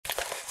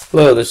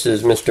Hello, this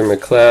is Mr.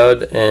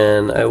 McLeod,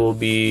 and I will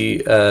be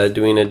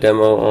doing a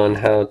demo on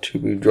how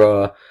to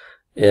draw,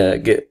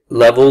 get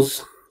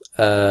levels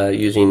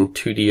using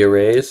 2D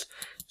arrays.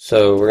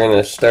 So we're going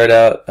to start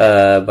out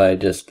by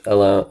just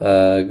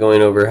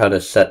going over how to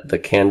set the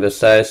canvas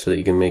size so that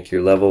you can make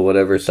your level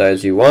whatever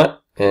size you want.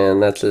 And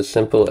that's as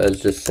simple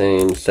as just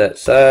saying set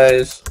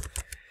size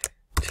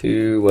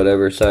to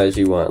whatever size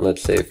you want.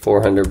 Let's say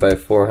 400 by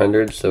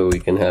 400 so we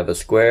can have a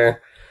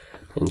square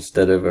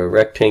instead of a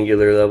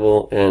rectangular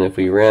level, and if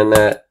we ran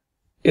that,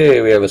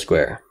 yay, we have a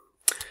square.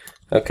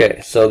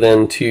 Okay, so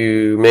then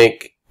to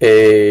make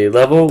a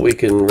level, we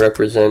can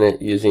represent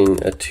it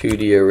using a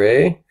 2D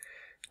array.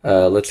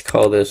 Let's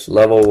call this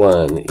level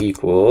 1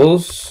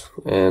 equals,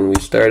 and we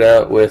start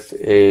out with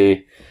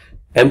a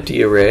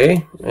empty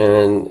array,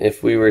 and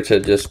if we were to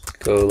just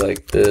go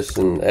like this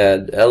and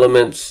add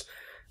elements,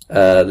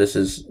 this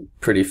is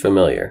pretty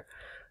familiar.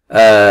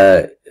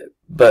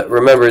 But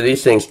remember,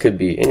 these things could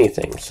be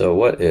anything. So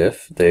what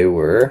if they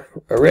were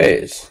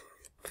arrays?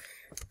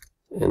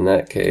 In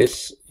that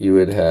case, you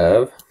would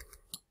have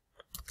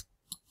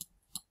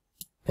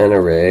an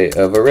array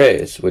of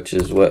arrays, which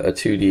is what a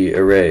 2D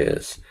array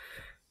is.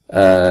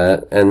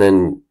 And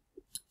then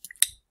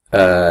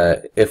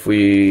if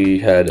we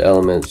had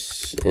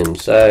elements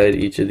inside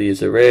each of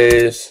these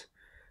arrays,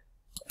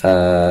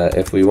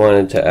 if we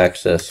wanted to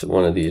access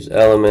one of these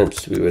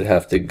elements, we would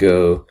have to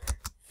go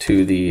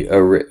to the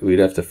array. We'd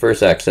have to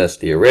first access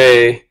the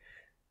array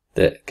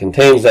that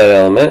contains that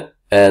element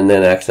and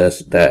then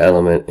access that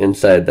element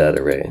inside that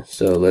array.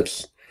 So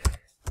let's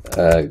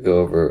go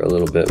over a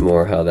little bit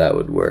more how that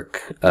would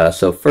work.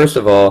 So first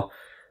of all,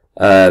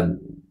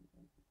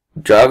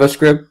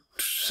 JavaScript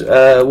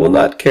will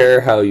not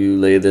care how you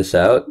lay this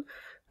out,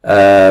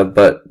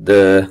 but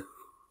the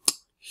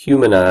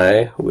human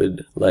eye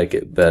would like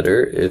it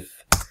better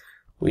if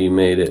we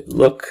made it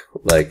look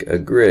like a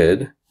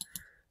grid.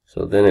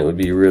 So then it would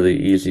be really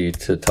easy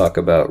to talk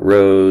about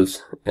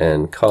rows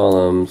and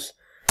columns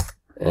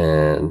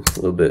and a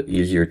little bit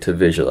easier to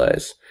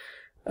visualize.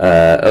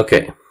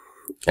 Okay,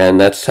 and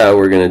that's how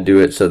we're going to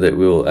do it so that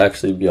we will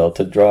actually be able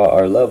to draw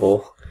our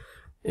level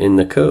in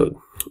the code.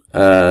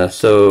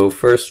 So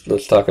first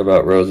let's talk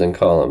about rows and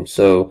columns.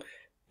 So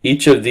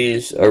each of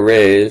these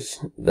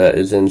arrays that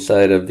is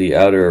inside of the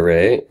outer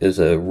array is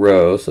a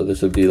row. So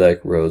this would be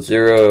like row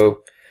 0,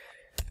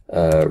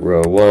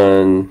 row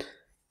 1,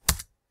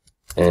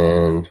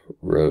 and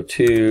row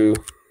 2,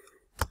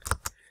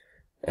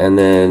 and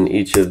then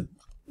each of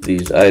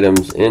these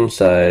items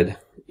inside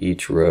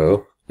each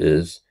row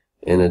is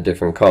in a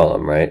different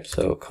column, right?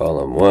 So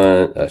column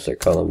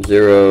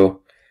 0,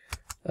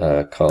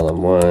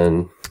 column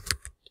 1,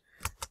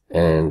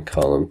 and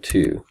column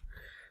 2.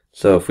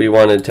 So if we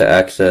wanted to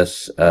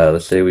access,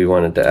 let's say we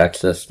wanted to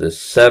access this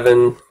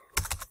 7,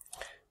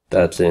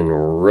 that's in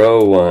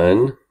row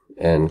 1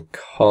 and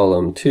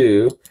column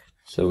 2,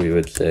 so we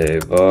would say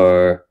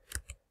var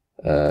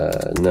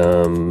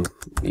num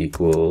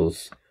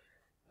equals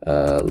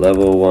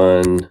level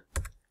 1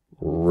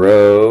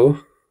 row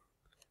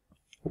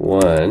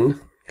 1,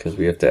 because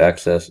we have to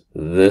access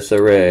this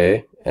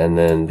array and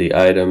then the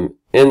item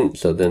in,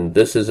 so then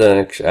this is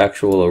an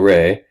actual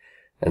array,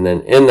 and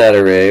then in that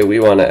array we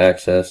want to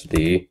access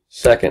the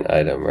second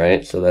item,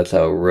 right? So that's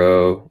how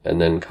row and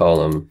then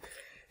column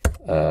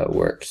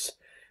works.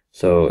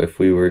 So if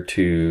we were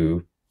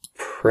to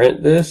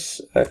print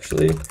this,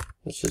 actually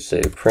let's just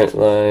say print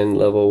line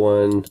level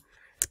 1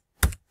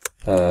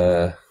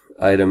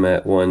 item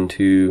at 1,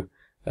 2,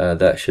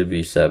 that should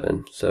be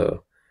 7.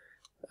 So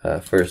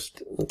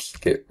first let's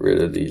get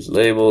rid of these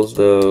labels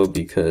though,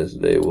 because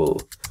they will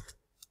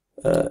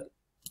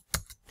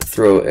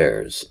throw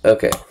errors.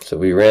 Okay, so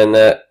we ran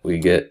that, we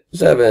get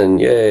 7,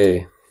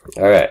 yay!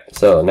 Alright,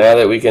 so now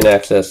that we can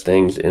access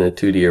things in a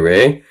 2D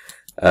array,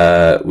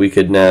 we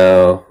could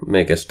now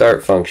make a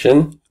start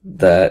function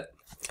that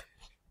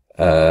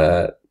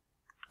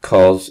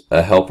calls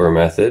a helper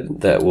method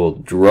that will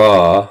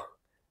draw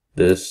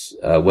this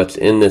what's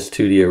in this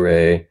 2D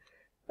array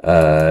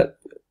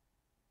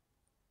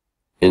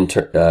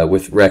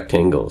with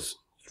rectangles,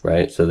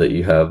 right? So that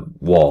you have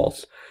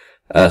walls.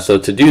 So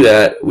to do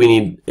that, we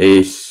need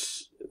a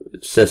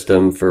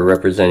system for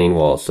representing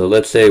walls. So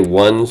let's say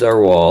 1s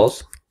are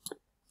walls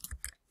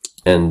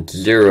and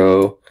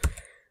 0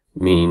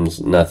 means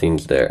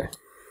nothing's there.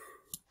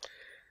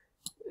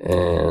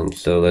 And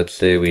so let's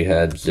say we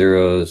had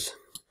 0s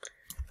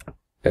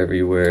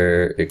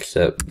everywhere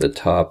except the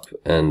top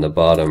and the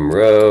bottom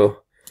row,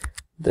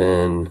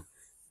 then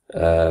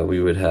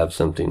we would have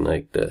something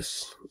like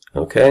this.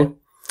 Okay,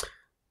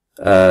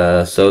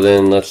 so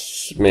then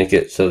let's make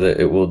it so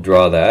that it will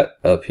draw that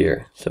up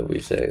here. So we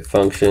say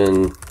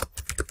function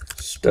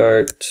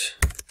start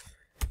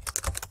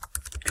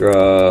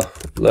draw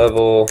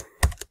level,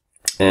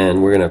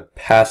 and we're going to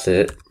pass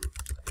it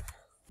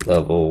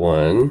level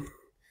 1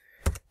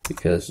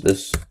 because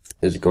this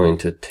is going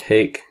to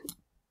take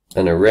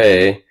an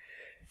array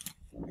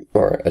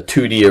or a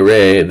 2D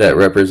array that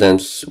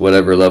represents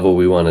whatever level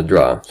we want to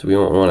draw. So we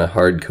don't want to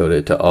hard code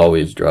it to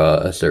always draw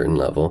a certain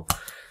level.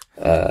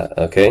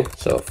 Okay,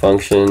 so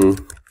function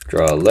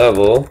draw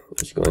level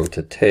is going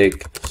to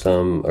take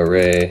some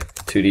array,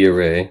 2D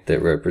array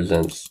that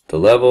represents the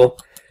level,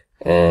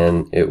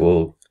 and it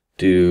will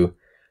do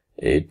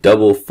a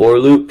double for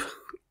loop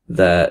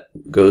that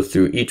goes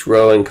through each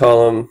row and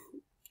column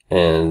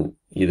and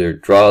either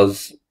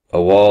draws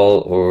a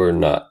wall or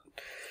not.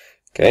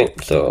 Okay,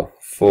 so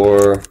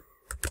for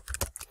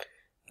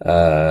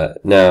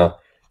now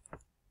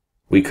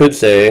we could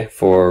say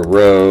for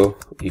row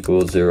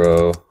equals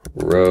 0,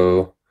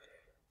 row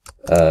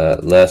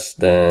less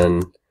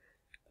than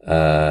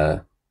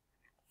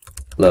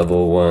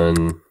level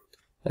 1,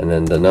 and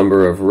then the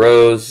number of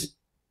rows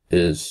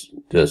is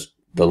just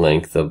the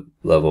length of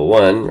level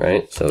 1,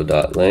 right? So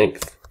dot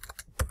length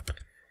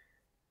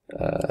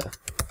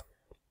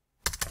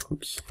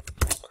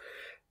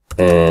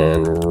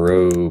and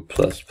row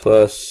plus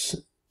plus.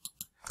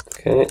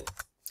 Okay,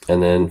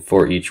 and then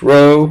for each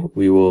row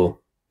we will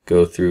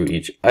go through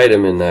each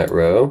item in that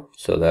row,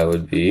 so that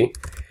would be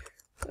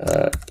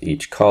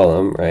each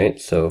column, right?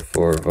 So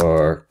for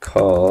var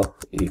col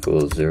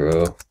equals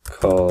 0,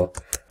 col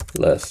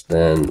less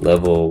than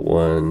level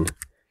 1,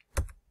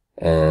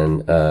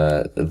 and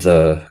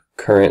the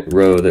current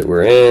row that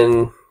we're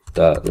in,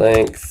 dot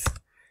length,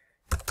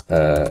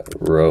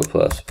 row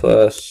plus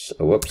plus,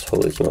 oh, whoops,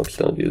 holy smokes,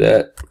 don't do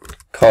that,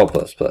 col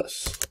plus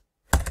plus.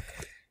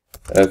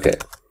 Okay,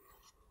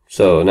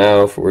 so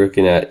now if we're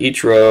looking at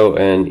each row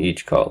and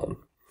each column,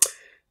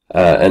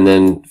 and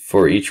then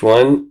for each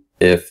one,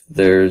 if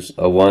there's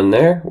a 1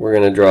 there, we're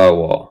going to draw a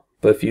wall.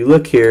 But if you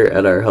look here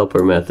at our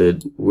helper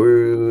method,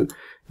 it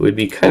would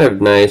be kind of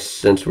nice,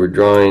 since we're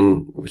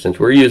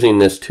using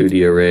this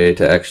 2D array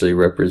to actually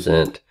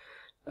represent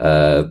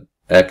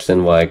x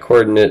and y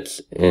coordinates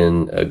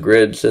in a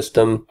grid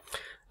system,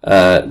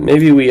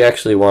 maybe we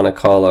actually want to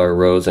call our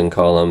rows and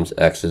columns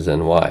x's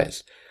and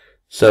y's.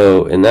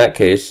 So in that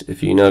case,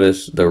 if you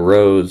notice, the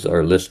rows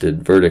are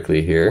listed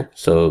vertically here,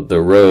 so the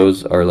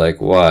rows are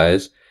like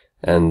y's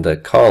and the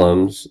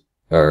columns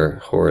are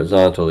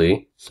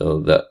horizontally, so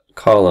the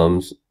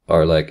columns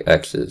are like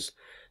x's.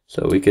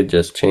 So we could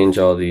just change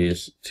all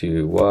these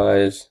to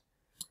y's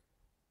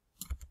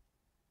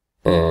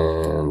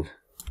and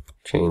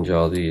change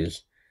all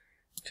these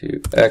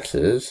to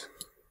x's.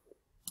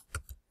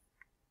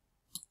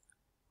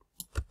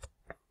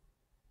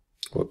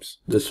 Whoops,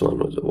 this one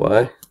was a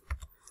y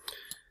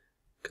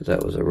because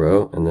that was a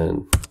row, and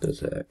then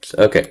there's an x.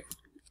 Okay,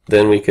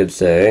 then we could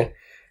say,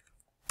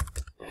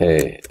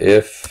 hey,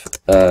 if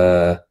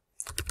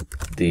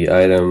the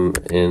item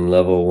in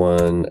level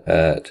 1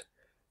 at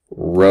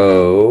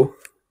row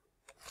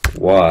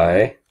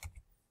y,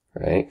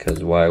 right,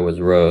 because y was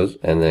rows,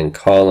 and then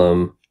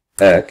column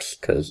x,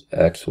 because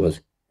x was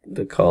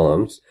the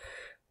columns,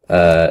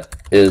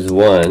 is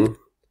 1,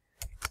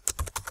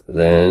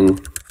 then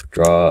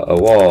draw a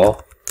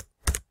wall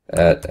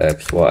at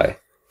xy.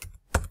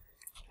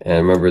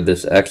 And remember,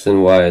 this x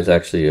and y is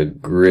actually a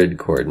grid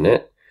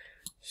coordinate,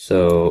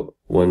 so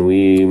when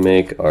we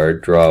make our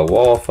draw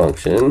wall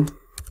function,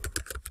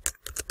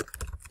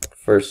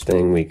 first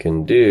thing we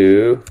can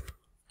do,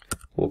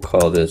 we'll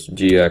call this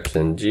gx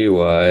and gy,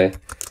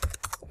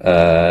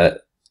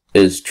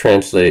 is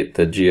translate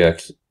the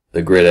gx,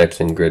 the grid x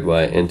and grid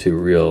y, into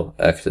real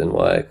x and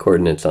y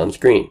coordinates on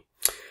screen.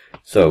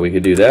 So we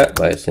could do that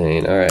by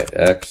saying, alright,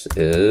 x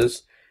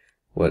is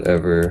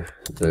whatever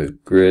the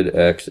grid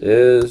x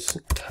is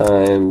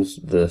times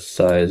the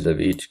size of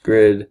each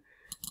grid,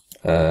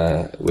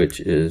 which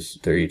is,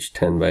 they're each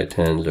 10 by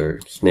 10s, or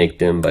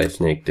SnakeDim by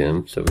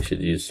SnakeDim, so we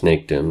should use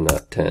SnakeDim,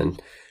 not 10,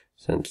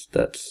 since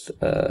that's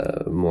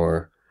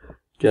more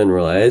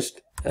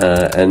generalized.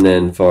 And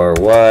then var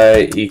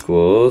y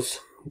equals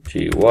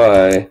gy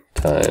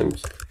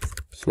times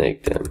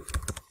SnakeDim.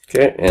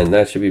 Okay, and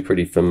that should be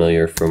pretty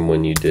familiar from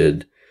when you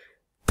did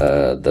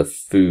the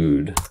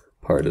food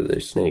part of the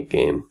snake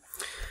game.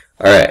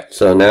 Alright,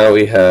 so now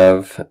we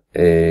have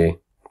a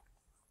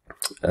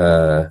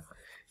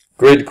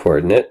grid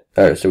coordinate.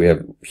 So we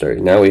have,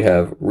 now we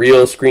have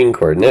real screen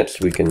coordinates.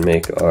 We can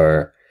make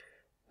our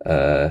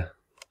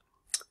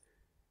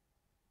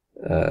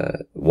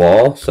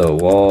wall. So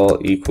wall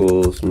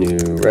equals new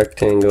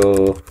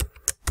rectangle,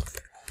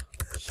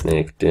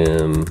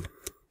 SnakeDim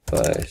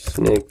by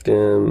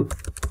SnakeDim.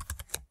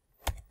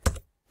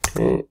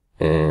 Okay,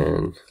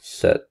 and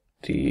set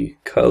the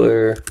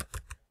color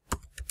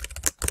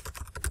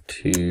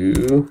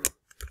to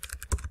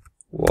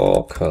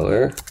wall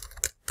color.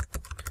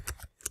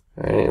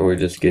 Alright, and we're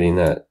just getting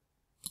that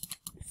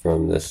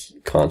from this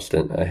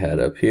constant I had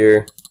up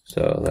here.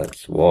 So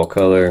that's wall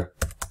color.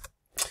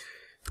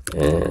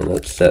 And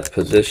let's set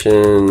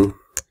position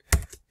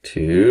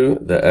to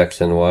the x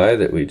and y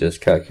that we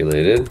just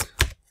calculated.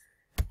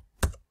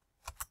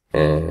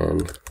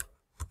 And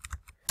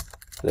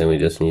then we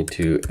just need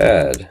to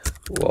add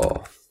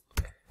wall.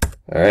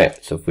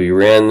 Alright, so if we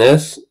ran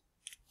this,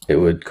 it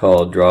would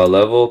call draw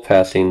level,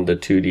 passing the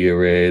 2D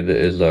array that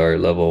is our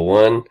level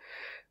 1.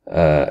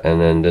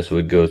 And then this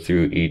would go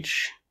through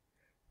each,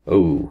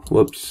 oh,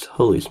 whoops,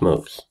 holy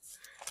smokes.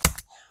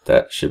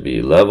 That should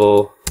be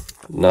level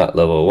not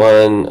level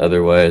 1.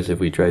 Otherwise, if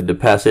we tried to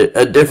pass it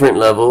a different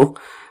level,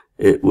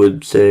 it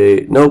would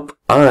say, nope,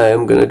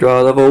 I'm going to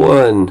draw level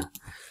 1.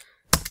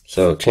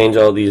 So change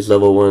all these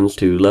level 1s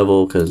to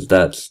level, because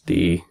that's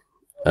the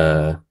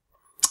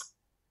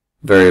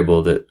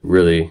variable that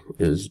really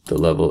is the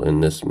level in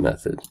this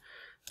method.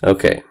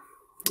 Okay,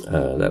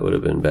 that would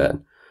have been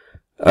bad.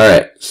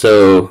 Alright,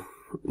 so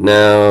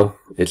now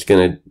it's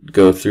going to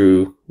go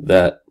through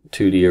that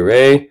 2D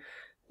array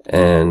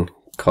and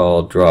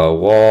call draw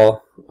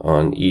wall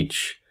on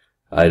each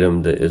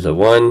item that is a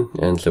 1,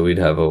 and so we'd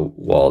have a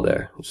wall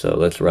there. So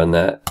let's run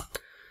that.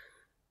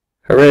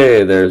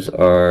 Hooray, there's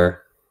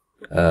our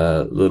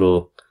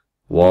little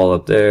wall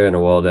up there and a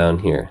wall down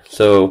here.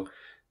 So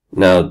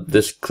now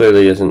this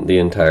clearly isn't the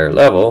entire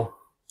level.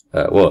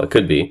 Well, it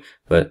could be,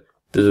 but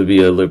this would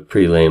be a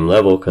pretty lame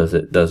level because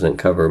it doesn't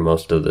cover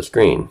most of the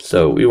screen.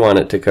 So we want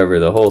it to cover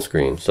the whole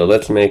screen. So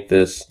let's make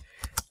this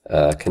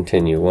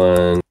continue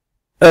 1.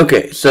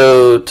 Okay,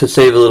 so to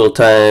save a little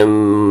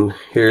time,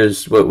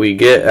 here's what we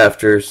get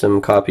after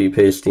some copy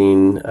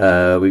pasting.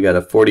 We got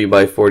a 40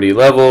 by 40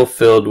 level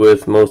filled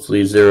with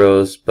mostly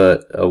zeros,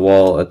 but a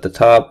wall at the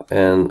top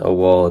and a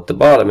wall at the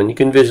bottom. And you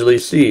can visually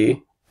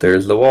see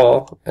there's the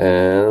wall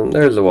and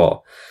there's the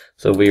wall.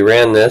 So if we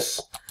ran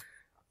this,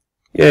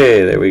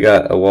 yay, there we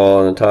got a wall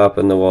on the top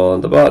and the wall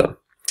on the bottom.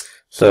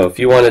 So if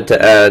you wanted to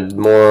add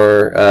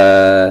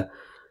more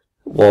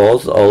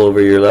walls all over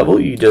your level,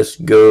 you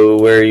just go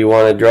where you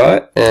want to draw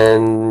it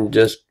and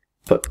just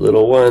put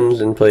little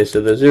 1s in place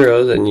of the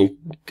zeros, and you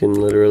can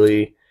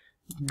literally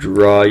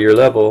draw your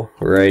level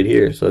right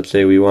here. So let's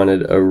say we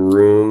wanted a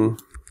room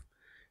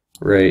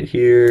right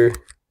here.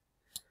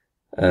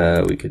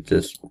 We could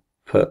just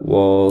put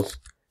walls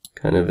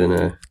kind of in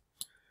a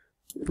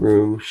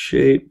room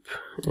shape,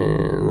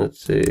 and let's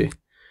say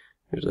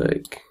there's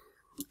like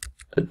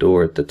a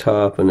door at the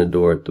top and a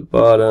door at the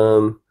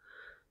bottom.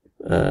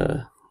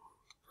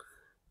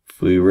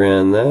 If we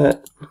ran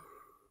that,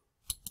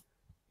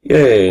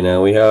 yay,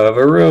 now we have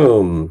a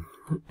room.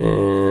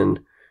 And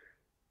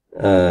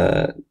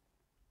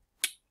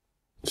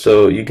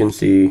so you can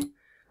see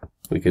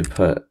we could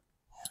put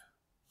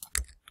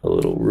a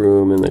little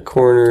room in the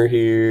corner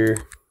here.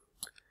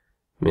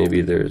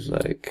 Maybe there's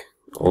like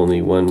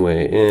only one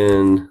way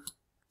in,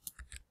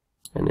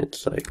 and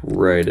it's like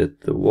right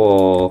at the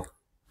wall.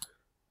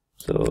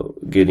 So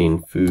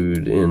getting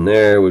food in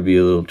there would be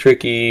a little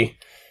tricky.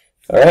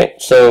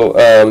 Alright, so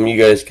you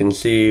guys can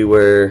see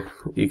where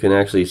you can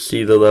actually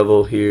see the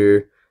level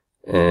here,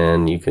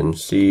 and you can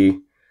see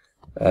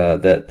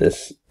that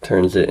this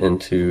turns it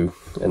into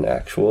an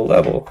actual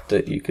level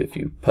that you could, if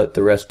you put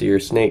the rest of your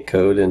snake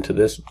code into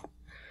this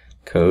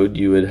code,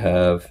 you would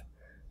have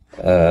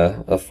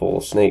a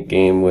full snake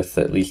game with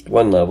at least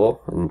one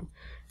level, and you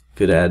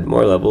could add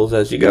more levels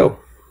as you go.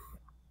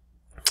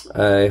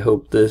 I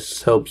hope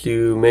this helps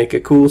you make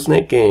a cool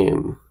snake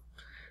game.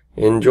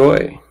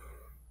 Enjoy!